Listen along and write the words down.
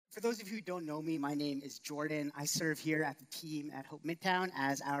For those of you who don't know me, my name is Jordan. I serve here at the team at Hope Midtown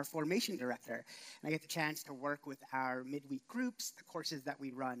as our formation director. And I get the chance to work with our midweek groups, the courses that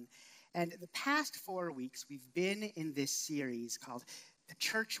we run. And the past 4 weeks, we've been in this series called The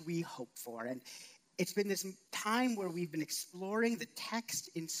Church We Hope For. And it's been this time where we've been exploring the text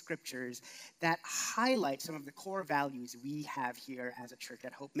in scriptures that highlight some of the core values we have here as a church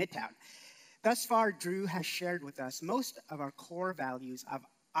at Hope Midtown. Thus far, Drew has shared with us most of our core values of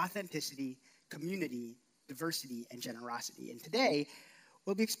authenticity, community, diversity, and generosity. And today,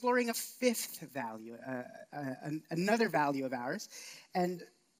 we'll be exploring a fifth value, another value of ours. And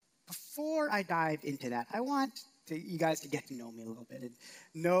before I dive into that, I want you guys to get to know me a little bit and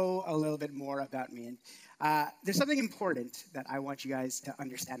know a little bit more about me. And there's something important that I want you guys to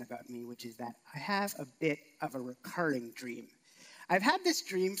understand about me, which is that I have a bit of a recurring dream. I've had this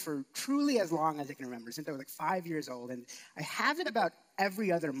dream for truly as long as I can remember, since I was like 5 years old, and I have it about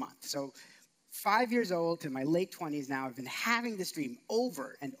every other month. So 5 years old to my late 20s now, I've been having this dream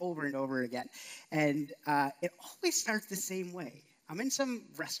over and over and over again. And it always starts the same way. I'm in some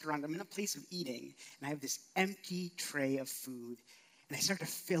restaurant, I'm in a place of eating, and I have this empty tray of food, and I start to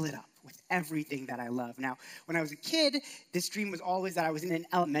fill it up with everything that I love. Now, when I was a kid, this dream was always that I was in an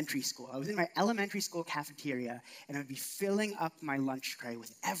elementary school. I was in my elementary school cafeteria, and I'd be filling up my lunch tray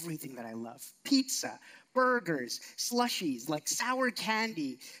with everything that I love. Pizza, burgers, slushies, like sour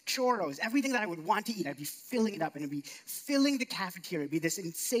candy, churros, everything that I would want to eat. I'd be filling it up, and it'd be filling the cafeteria. It'd be this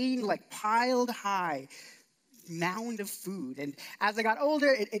insane, like piled high mound of food. And as I got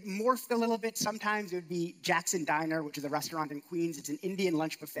older, it morphed a little bit. Sometimes it would be Jackson Diner, which is a restaurant in Queens. It's an Indian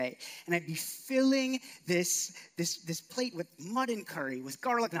lunch buffet. And I'd be filling this plate with mutton curry, with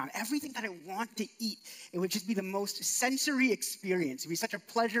garlic naan, everything that I want to eat. It would just be the most sensory experience. It'd be such a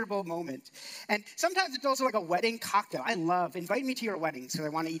pleasurable moment. And sometimes it's also like a wedding cocktail. I love, invite me to your wedding because I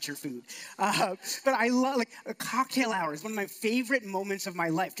want to eat your food. But I love, like, a cocktail hour is one of my favorite moments of my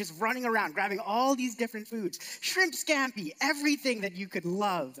life, just running around, grabbing all these different foods. Shrimp scampi, everything that you could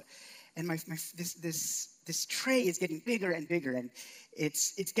love. And this tray is getting bigger and bigger, and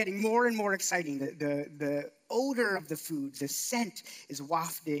it's getting more and more exciting. The odor of the food, the scent is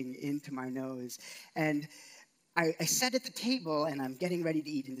wafting into my nose. And I sit at the table, and I'm getting ready to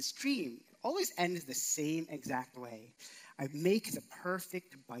eat. And this dream always ends the same exact way. I make the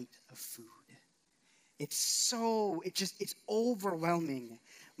perfect bite of food. It's overwhelming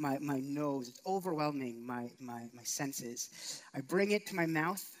my nose. It's overwhelming my senses. I bring it to my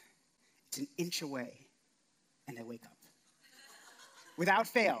mouth. It's an inch away, and I wake up. Without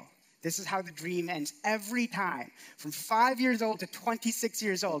fail, this is how the dream ends every time. From 5 years old to 26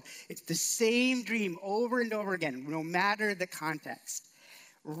 years old, it's the same dream over and over again, no matter the context.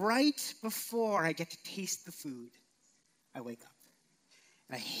 Right before I get to taste the food, I wake up.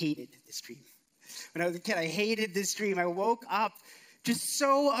 And I hated this dream. When I was a kid, I hated this dream. I woke up just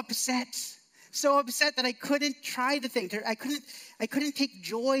so upset that I couldn't try the thing. I couldn't take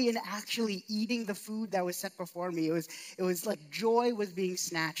joy in actually eating the food that was set before me. It was like joy was being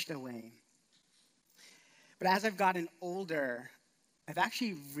snatched away. But as I've gotten older, I've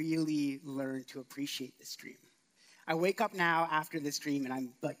actually really learned to appreciate this dream. I wake up now after this dream, and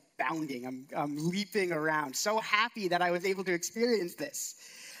I'm like bounding. I'm leaping around, so happy that I was able to experience this.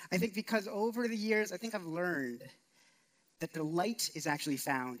 I think because over the years, I think I've learned that delight is actually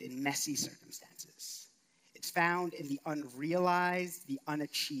found in messy circumstances. It's found in the unrealized, the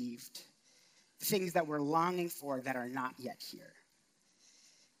unachieved, the things that we're longing for that are not yet here.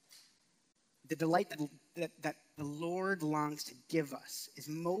 The delight that the Lord longs to give us is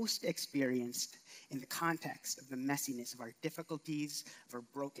most experienced in the context of the messiness of our difficulties, of our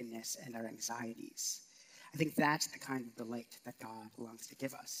brokenness, and our anxieties. I think that's the kind of delight that God longs to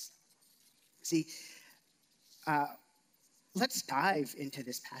give us. See, let's dive into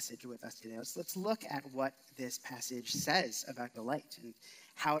this passage with us today. Let's look at what this passage says about delight and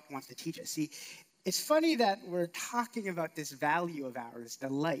how it wants to teach us. See, it's funny that we're talking about this value of ours,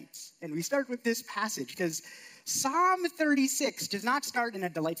 delight, and we start with this passage because Psalm 36 does not start in a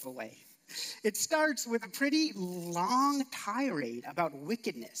delightful way. It starts with a pretty long tirade about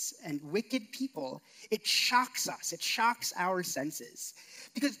wickedness and wicked people. It shocks us. It shocks our senses.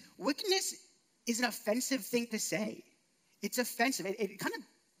 Because wickedness is an offensive thing to say. It's offensive. It kind of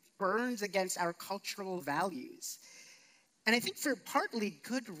burns against our cultural values. And I think for partly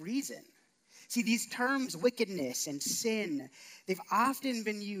good reason. See, these terms, wickedness and sin, they've often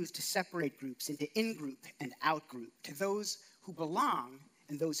been used to separate groups into in-group and out-group, to those who belong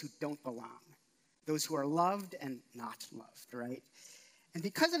and those who don't belong, those who are loved and not loved, right? And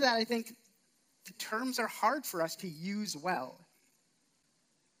because of that, I think the terms are hard for us to use well.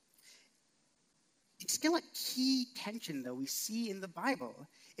 It's still a key tension, though, we see in the Bible.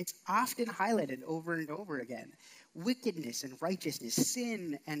 It's often highlighted over and over again. Wickedness and righteousness,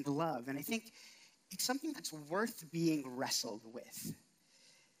 sin and love. And I think it's something that's worth being wrestled with.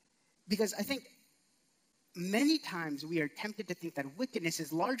 Because I think many times we are tempted to think that wickedness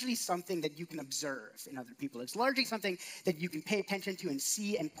is largely something that you can observe in other people. It's largely something that you can pay attention to and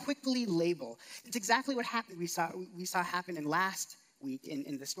see and quickly label. It's exactly what happened. We saw happen in last week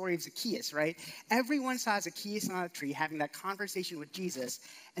in the story of Zacchaeus, right? Everyone saw Zacchaeus on a tree having that conversation with Jesus,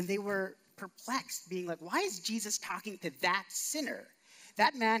 and they were perplexed, being like, why is Jesus talking to that sinner?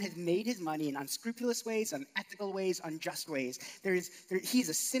 That man has made his money in unscrupulous ways, unethical ways, unjust ways. He's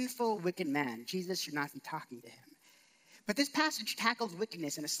a sinful, wicked man. Jesus should not be talking to him. But this passage tackles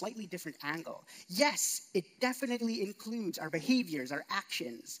wickedness in a slightly different angle. Yes, it definitely includes our behaviors, our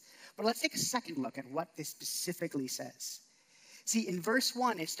actions. But let's take a second look at what this specifically says. See, in verse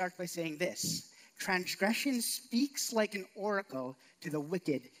 1, it starts by saying this: transgression speaks like an oracle to the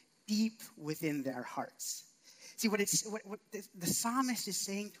wicked deep within their hearts. See, what the psalmist is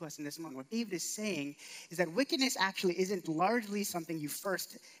saying to us in this moment, what David is saying, is that wickedness actually isn't largely something you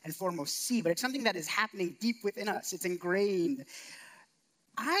first and foremost see, but it's something that is happening deep within us. It's ingrained.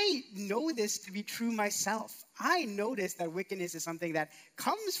 I know this to be true myself. I notice that wickedness is something that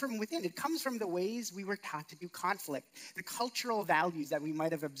comes from within. It comes from the ways we were taught to do conflict, the cultural values that we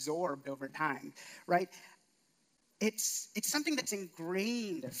might have absorbed over time, right? It's something that's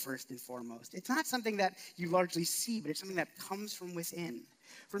ingrained first and foremost. It's not something that you largely see, but it's something that comes from within.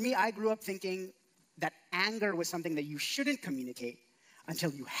 For me, I grew up thinking that anger was something that you shouldn't communicate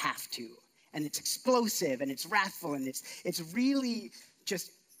until you have to. And it's explosive, and it's wrathful, and it's really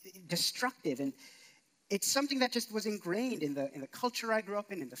just destructive. And it's something that just was ingrained in the culture I grew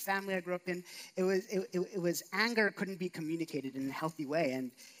up in the family I grew up in. It was anger couldn't be communicated in a healthy way.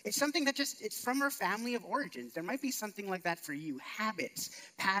 And it's something that it's from our family of origins. There might be something like that for you. Habits,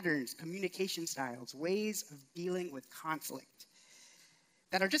 patterns, communication styles, ways of dealing with conflict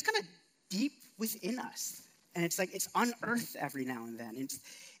that are just kind of deep within us. And it's like it's unearthed every now and then.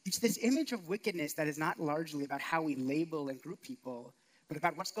 It's this image of wickedness that is not largely about how we label and group people, but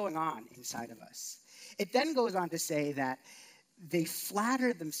about what's going on inside of us. It then goes on to say that they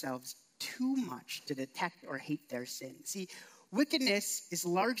flatter themselves too much to detect or hate their sin. See, wickedness is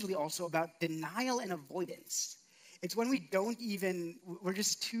largely also about denial and avoidance. It's when we're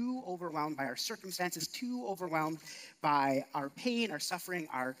just too overwhelmed by our circumstances, too overwhelmed by our pain, our suffering,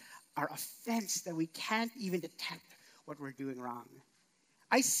 our offense, that we can't even detect what we're doing wrong.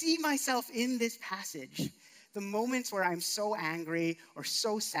 I see myself in this passage. The moments where I'm so angry or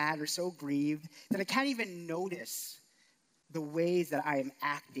so sad or so grieved that I can't even notice the ways that I am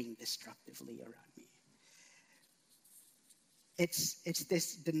acting destructively around me. It's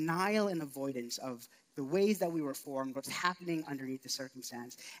this denial and avoidance of the ways that we were formed, what's happening underneath the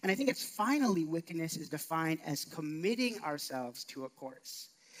circumstance. And I think it's finally wickedness is defined as committing ourselves to a course.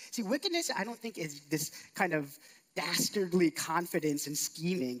 See, wickedness, I don't think is this kind of dastardly confidence and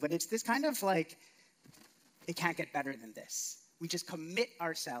scheming, but it's this kind of like, it can't get better than this. We just commit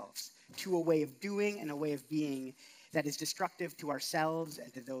ourselves to a way of doing and a way of being that is destructive to ourselves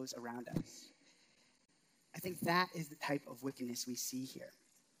and to those around us. I think that is the type of wickedness we see here.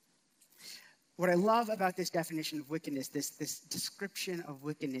 What I love about this definition of wickedness, this description of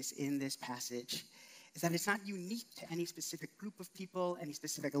wickedness in this passage, is that it's not unique to any specific group of people, any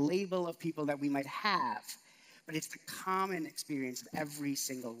specific label of people that we might have, but it's the common experience of every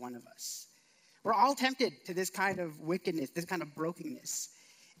single one of us. We're all tempted to this kind of wickedness, this kind of brokenness.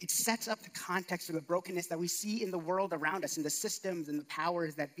 It sets up the context for the brokenness that we see in the world around us, in the systems and the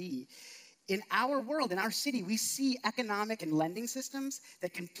powers that be. In our world, in our city, we see economic and lending systems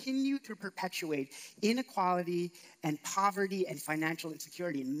that continue to perpetuate inequality and poverty and financial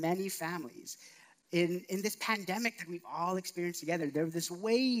insecurity in many families. In this pandemic that we've all experienced together, there was this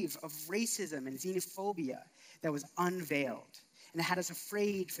wave of racism and xenophobia that was unveiled. And it had us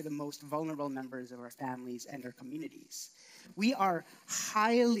afraid for the most vulnerable members of our families and our communities. We are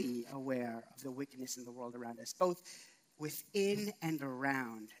highly aware of the wickedness in the world around us, both within and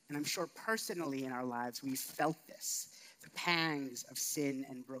around. And I'm sure personally in our lives, we've felt this, the pangs of sin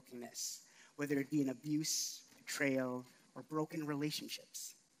and brokenness, whether it be in abuse, betrayal, or broken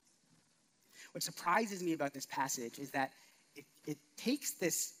relationships. What surprises me about this passage is that it takes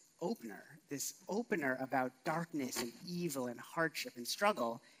this opener about darkness and evil and hardship and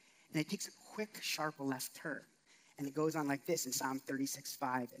struggle, and it takes a quick, sharp left turn. And it goes on like this in Psalm 36,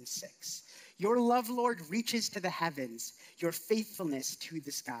 5 and 6. Your love, Lord, reaches to the heavens, your faithfulness to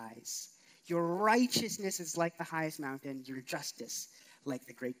the skies. Your righteousness is like the highest mountain, your justice like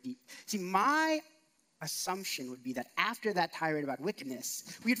the great deep. See, my assumption would be that after that tirade about wickedness,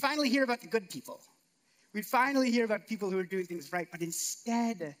 we'd finally hear about the good people. We'd finally hear about people who are doing things right. But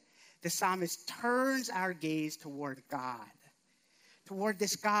instead, the psalmist turns our gaze toward God, toward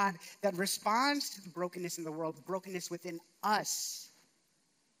this God that responds to the brokenness in the world, the brokenness within us.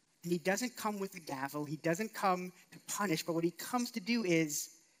 And he doesn't come with a gavel. He doesn't come to punish. But what he comes to do is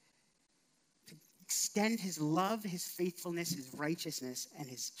to extend his love, his faithfulness, his righteousness, and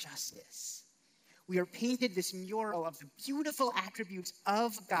his justice. We are painted this mural of the beautiful attributes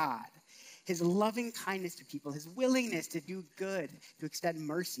of God, his loving kindness to people, his willingness to do good, to extend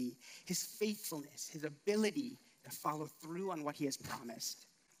mercy, his faithfulness, his ability to follow through on what he has promised,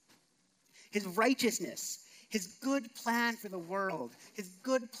 his righteousness, his good plan for the world, his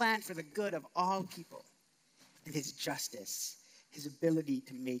good plan for the good of all people, and his justice, his ability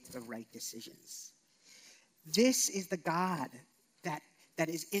to make the right decisions. This is the God that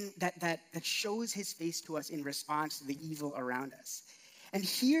shows his face to us in response to the evil around us. And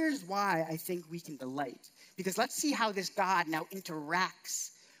here's why I think we can delight. Because let's see how this God now interacts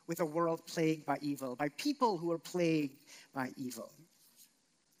with a world plagued by evil, by people who are plagued by evil.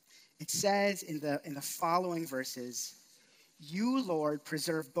 It says in the following verses, "You, Lord,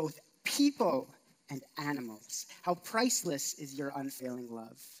 preserve both people and animals. How priceless is your unfailing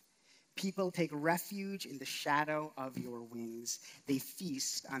love. People take refuge in the shadow of your wings. They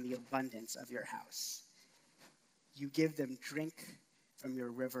feast on the abundance of your house. You give them drink from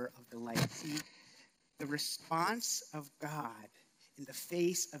your river of delight." See, the response of God in the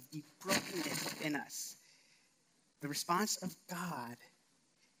face of deep brokenness within us, the response of God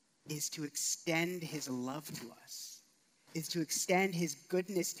is to extend his love to us, is to extend his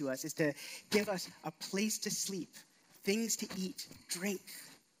goodness to us, is to give us a place to sleep, things to eat, drink.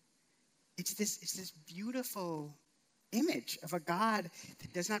 It's this beautiful image of a God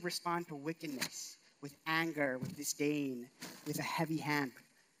that does not respond to wickedness with anger, with disdain, with a heavy hand,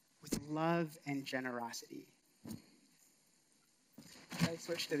 with love and generosity. Let's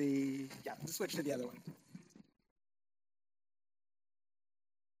switch to the other one.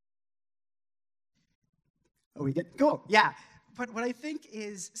 Oh, we did? Cool, yeah. But what I think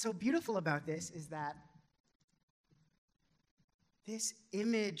is so beautiful about this is that this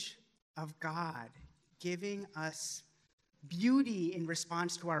image of God giving us beauty in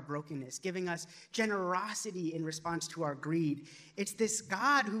response to our brokenness, giving us generosity in response to our greed. It's this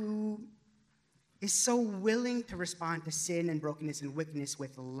God who is so willing to respond to sin and brokenness and wickedness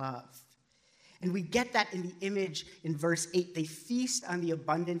with love. And we get that in the image in verse 8. They feast on the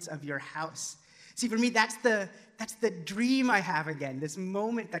abundance of your house. See, for me, that's the dream I have again, this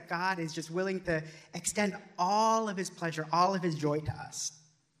moment that God is just willing to extend all of his pleasure, all of his joy to us.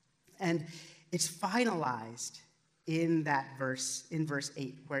 And it's finalized in that verse, in verse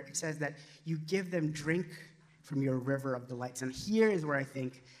 8, where it says that you give them drink from your river of delights. And here is where I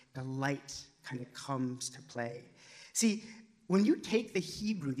think delight kind of comes to play. See, when you take the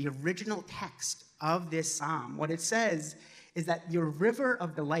Hebrew, the original text of this psalm, what it says is that your river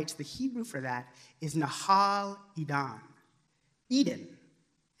of delights, the Hebrew for that is Nahal Eden, Eden.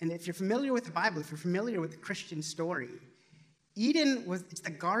 And if you're familiar with the Bible, if you're familiar with the Christian story, it's the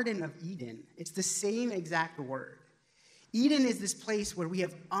Garden of Eden. It's the same exact word. Eden is this place where we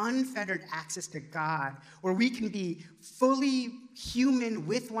have unfettered access to God, where we can be fully human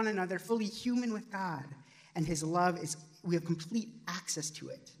with one another, fully human with God. And his love we have complete access to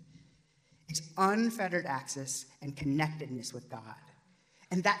it. It's unfettered access and connectedness with God.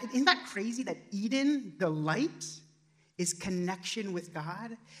 And isn't that crazy that Eden, delight, is connection with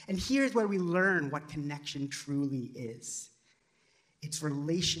God? And here's where we learn what connection truly is. It's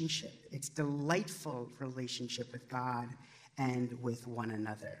relationship. It's delightful relationship with God and with one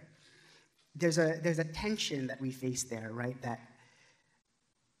another. There's a tension that we face there, right? That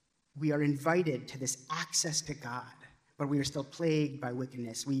we are invited to this access to God, but we are still plagued by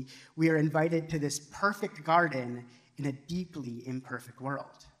wickedness. We are invited to this perfect garden in a deeply imperfect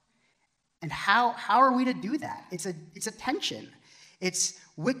world. And how are we to do that? It's a tension. It's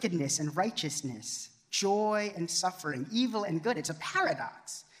wickedness and righteousness, joy and suffering, evil and good. It's a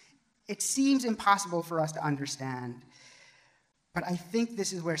paradox. It seems impossible for us to understand. But I think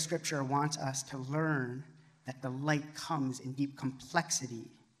this is where Scripture wants us to learn that the light comes in deep complexity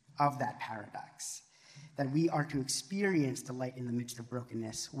of that paradox, that we are to experience the light in the midst of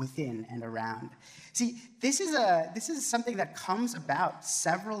brokenness within and around. See, this is something that comes about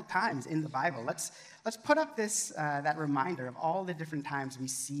several times in the Bible. Let's put up that reminder of all the different times we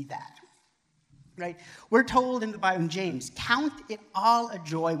see that. right? We're told in the Bible, in James, count it all a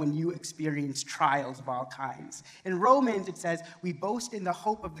joy when you experience trials of all kinds. In Romans, it says, we boast in the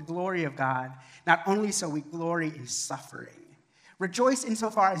hope of the glory of God. Not only so, we glory in suffering. Rejoice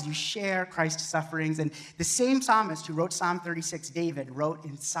insofar as you share Christ's sufferings. And the same psalmist who wrote Psalm 36, David, wrote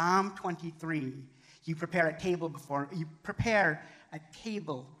in Psalm 23, you prepare a table before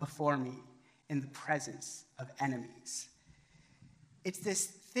me in the presence of enemies. It's this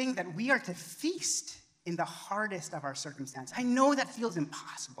thing that we are to feast in the hardest of our circumstance. I know that feels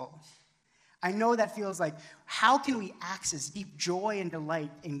impossible. I know that feels like, how can we access deep joy and delight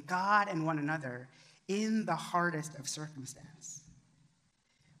in God and one another in the hardest of circumstance?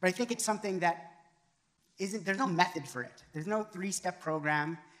 But I think it's something that there's no method for it. There's no 3-step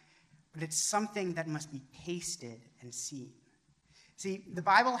program, but it's something that must be tasted and seen. See, the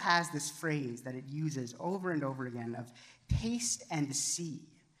Bible has this phrase that it uses over and over again of taste and see.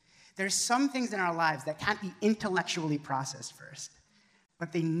 There's some things in our lives that can't be intellectually processed first,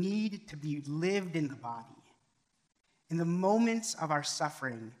 but they need to be lived in the body. In the moments of our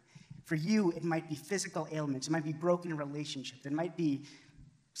suffering, for you, it might be physical ailments, it might be broken relationships, it might be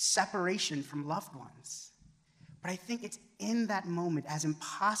separation from loved ones. But I think it's in that moment, as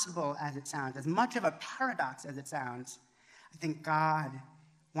impossible as it sounds, as much of a paradox as it sounds, I think God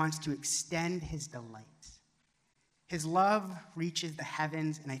wants to extend his delight. His love reaches the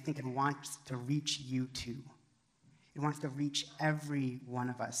heavens, and I think it wants to reach you too. It wants to reach every one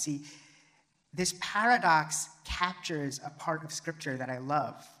of us. See, this paradox captures a part of Scripture that I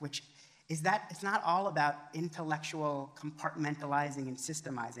love, which is that it's not all about intellectual compartmentalizing and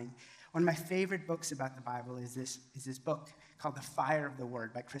systemizing. One of my favorite books about the Bible is this book called The Fire of the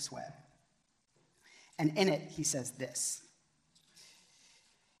Word by Chris Webb. And in it, he says this.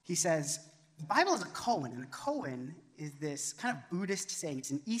 He says, the Bible is a koan, and a koan is this kind of Buddhist saying.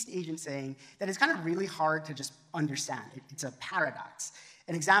 It's an East Asian saying that is kind of really hard to just understand. It's a paradox.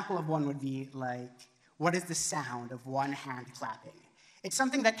 An example of one would be like, what is the sound of one hand clapping? It's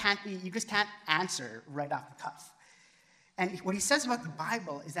something that you just can't answer right off the cuff. And what he says about the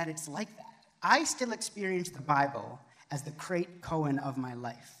Bible is that it's like that. I still experience the Bible as the great koan of my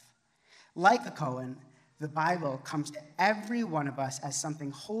life. Like a koan, the Bible comes to every one of us as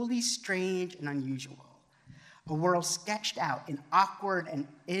something wholly strange and unusual, a world sketched out in awkward and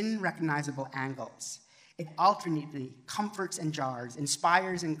unrecognizable angles. It alternately comforts and jars,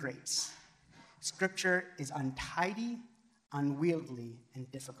 inspires and grates. Scripture is untidy, unwieldy,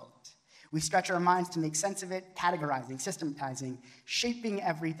 and difficult. We stretch our minds to make sense of it, categorizing, systematizing, shaping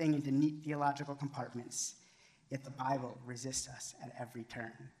everything into neat theological compartments. Yet the Bible resists us at every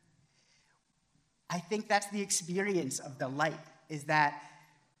turn. I think that's the experience of delight, is that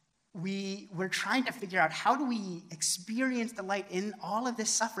we're trying to figure out how do we experience delight in all of this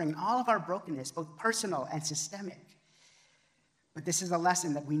suffering, all of our brokenness, both personal and systemic. But this is a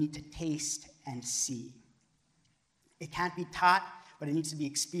lesson that we need to taste and see. It can't be taught, but it needs to be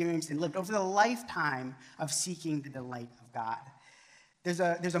experienced and lived over the lifetime of seeking the delight of God.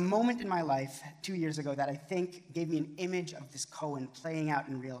 There's a moment in my life 2 years ago that I think gave me an image of this koan playing out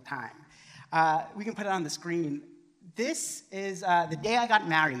in real time. We can put it on the screen. This is the day I got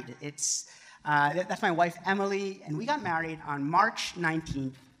married. That's my wife, Emily, and we got married on March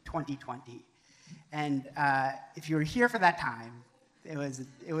 19th, 2020. And if you were here for that time, there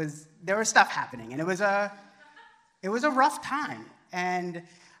was stuff happening, and it was a rough time. And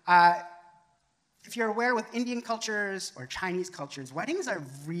if you're aware, with Indian cultures or Chinese cultures, weddings are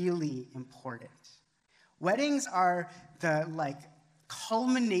really important. Weddings are the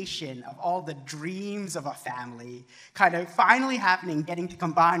culmination of all the dreams of a family kind of finally happening, getting to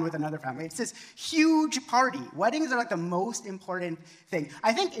combine with another family. It's this huge party. Weddings are the most important thing.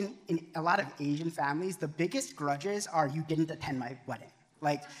 I think in a lot of Asian families, the biggest grudges are you didn't attend my wedding.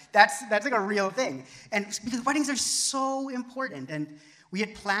 That's a real thing. And because weddings are so important. And we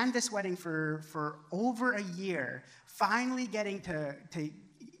had planned this wedding for over a year, finally getting to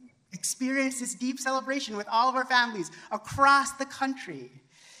experience this deep celebration with all of our families across the country.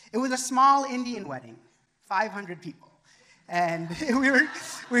 It was a small Indian wedding, 500 people. And we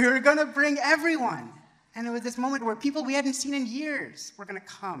were going to bring everyone. And it was this moment where people we hadn't seen in years were going to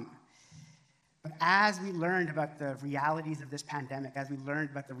come. But as we learned about the realities of this pandemic, as we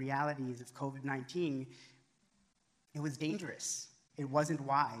learned about the realities of COVID-19, it was dangerous. It wasn't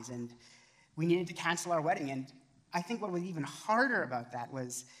wise. And we needed to cancel our wedding. And I think what was even harder about that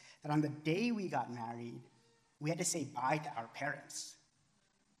was that on the day we got married, we had to say bye to our parents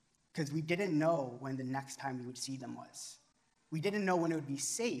because we didn't know when the next time we would see them was. We didn't know when it would be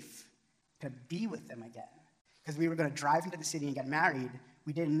safe to be with them again because we were going to drive into the city and get married,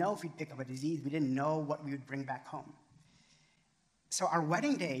 We didn't know if we'd pick up a disease. We didn't know what we would bring back home. So our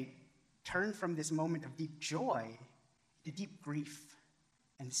wedding day turned from this moment of deep joy to deep grief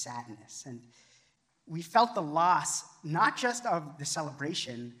and sadness. And we felt the loss, not just of the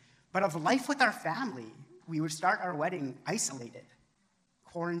celebration, but of life with our family. We would start our wedding isolated,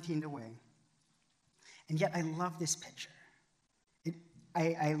 quarantined away. And yet I love this picture.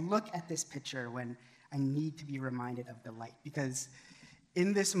 I look at this picture when I need to be reminded of the light, because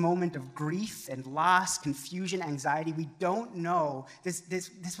in this moment of grief and loss, confusion, anxiety, we don't know. This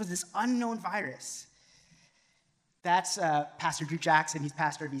was this unknown virus. That's Pastor Drew Jackson. He's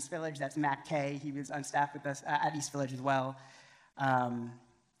pastor of East Village. That's Matt Kay. He was on staff with us at East Village as well. And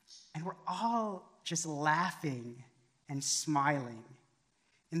we're all just laughing and smiling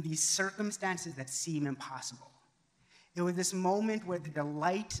in these circumstances that seem impossible. It was this moment where the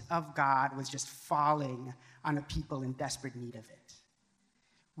delight of God was just falling on a people in desperate need of it.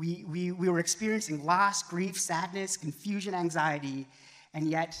 We were experiencing loss, grief, sadness, confusion, anxiety, and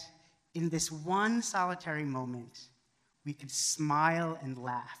yet in this one solitary moment, we could smile and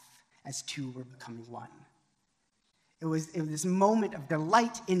laugh as two were becoming one. It was this moment of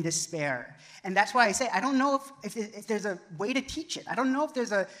delight in despair. And that's why I say, I don't know if there's a way to teach it. I don't know if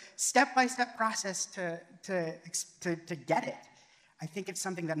there's a step-by-step process to get it. I think it's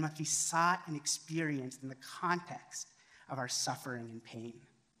something that must be sought and experienced in the context of our suffering and pain.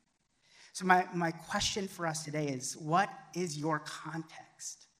 So my question for us today is, what is your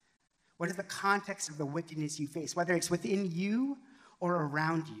context? What is the context of the wickedness you face, whether it's within you or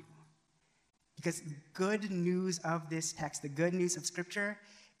around you? Because the good news of this text, the good news of Scripture,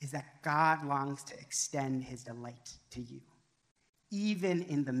 is that God longs to extend his delight to you, even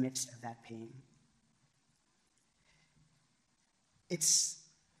in the midst of that pain. It's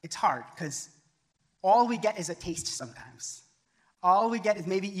hard, because all we get is a taste sometimes. All we get is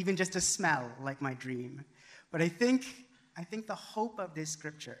maybe even just a smell, like my dream. But I think the hope of this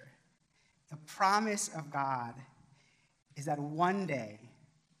Scripture, the promise of God, is that one day,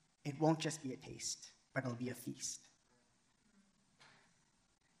 it won't just be a taste, but it'll be a feast.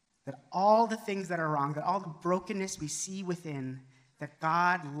 That all the things that are wrong, that all the brokenness we see within, that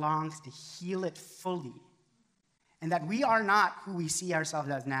God longs to heal it fully. And that we are not who we see ourselves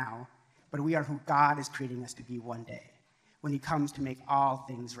as now, but we are who God is creating us to be one day, when he comes to make all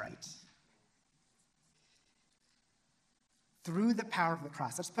things right. Through the power of the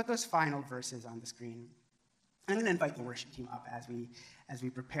cross. Let's put those final verses on the screen. I'm going to invite the worship team up as we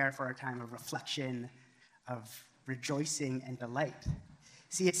prepare for our time of reflection, of rejoicing and delight.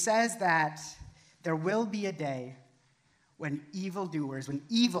 See, it says that there will be a day when evildoers, when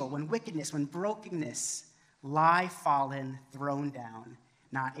evil, when wickedness, when brokenness lie fallen, thrown down,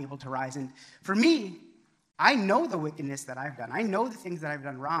 not able to rise. And for me, I know the wickedness that I've done. I know the things that I've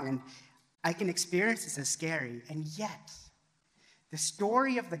done wrong, and I can experience this as scary. And yet, the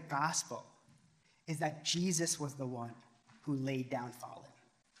story of the gospel is that Jesus was the one who laid down fallen.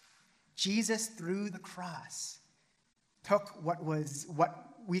 Jesus, through the cross, took what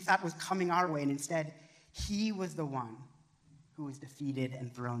we thought was coming our way, and instead, he was the one who was defeated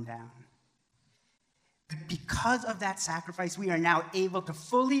and thrown down. But because of that sacrifice, we are now able to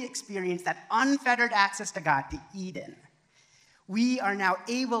fully experience that unfettered access to God, to Eden. We are now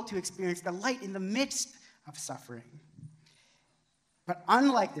able to experience the light in the midst of suffering. But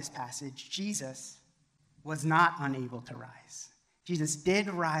unlike this passage, Jesus was not unable to rise. Jesus did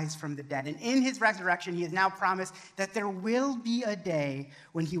rise from the dead, and in his resurrection, he has now promised that there will be a day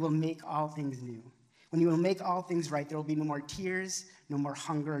when he will make all things new. When he will make all things right, there will be no more tears, no more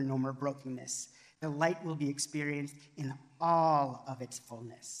hunger, no more brokenness. The light will be experienced in all of its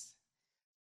fullness.